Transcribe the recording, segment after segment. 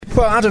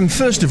Well, Adam,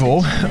 first of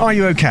all, are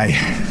you okay?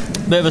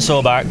 Bit of a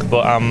sore back,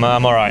 but I'm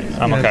all right.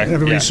 I'm okay.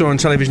 Everybody saw on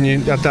television you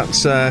had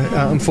that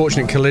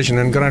unfortunate collision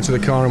and got out of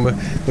the car and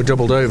were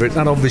doubled over.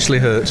 That obviously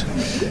hurt.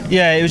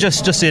 Yeah, it was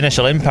just the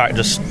initial impact,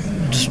 just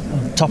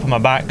top of my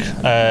back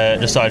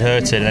just started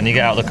hurting, and then you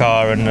get out of the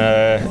car and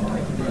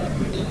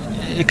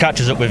it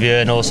catches up with you,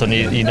 and all of a sudden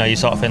you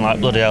sort of think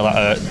like, bloody hell, that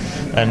hurt.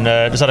 And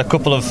just had a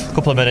couple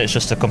of minutes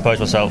just to compose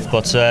myself,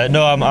 but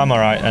no, I'm all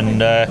right,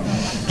 and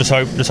just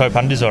hope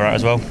Andy's all right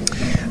as well.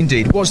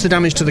 Indeed. What's the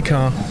damage to the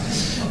car?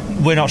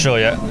 We're not sure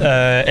yet.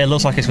 It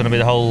looks like it's going to be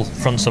the whole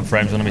front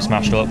subframe is going to be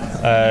smashed up.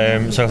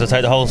 So I have to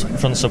take the whole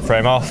front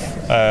subframe off,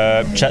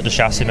 check the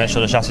chassis, make sure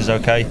the chassis is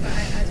okay.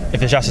 If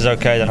the chassis is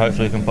okay, then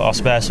hopefully we can put our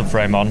spare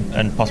subframe on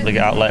and possibly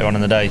get out later on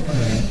in the day.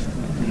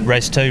 Mm-hmm.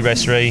 Race 2,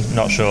 race 3,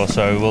 not sure.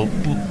 So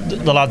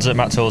the lads at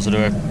Matt Tools will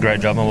do a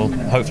great job, and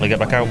we'll hopefully get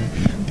back out.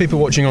 People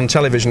watching on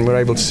television were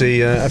able to see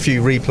a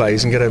few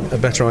replays and get a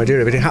better idea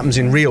of it. It happens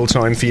in real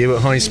time for you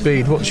at high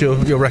speed. What's your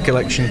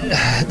recollection?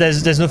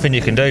 There's nothing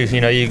you can do.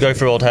 You go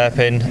through old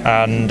hairpin,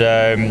 and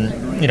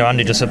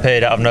Andy just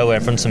appeared out of nowhere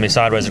in front of me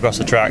sideways across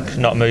the track,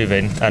 not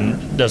moving,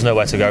 and there's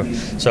nowhere to go.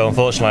 So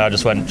unfortunately I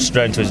just went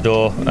straight into his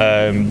door,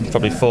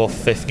 probably 4th,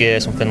 5th gear,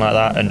 something like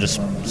that, and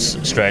just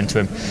straight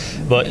into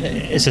him. But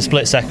it's a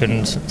split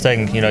second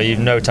thing, you've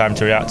no time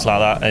to react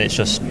like that, and it's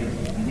just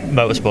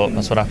motorsport.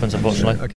 That's what happens, unfortunately. Okay.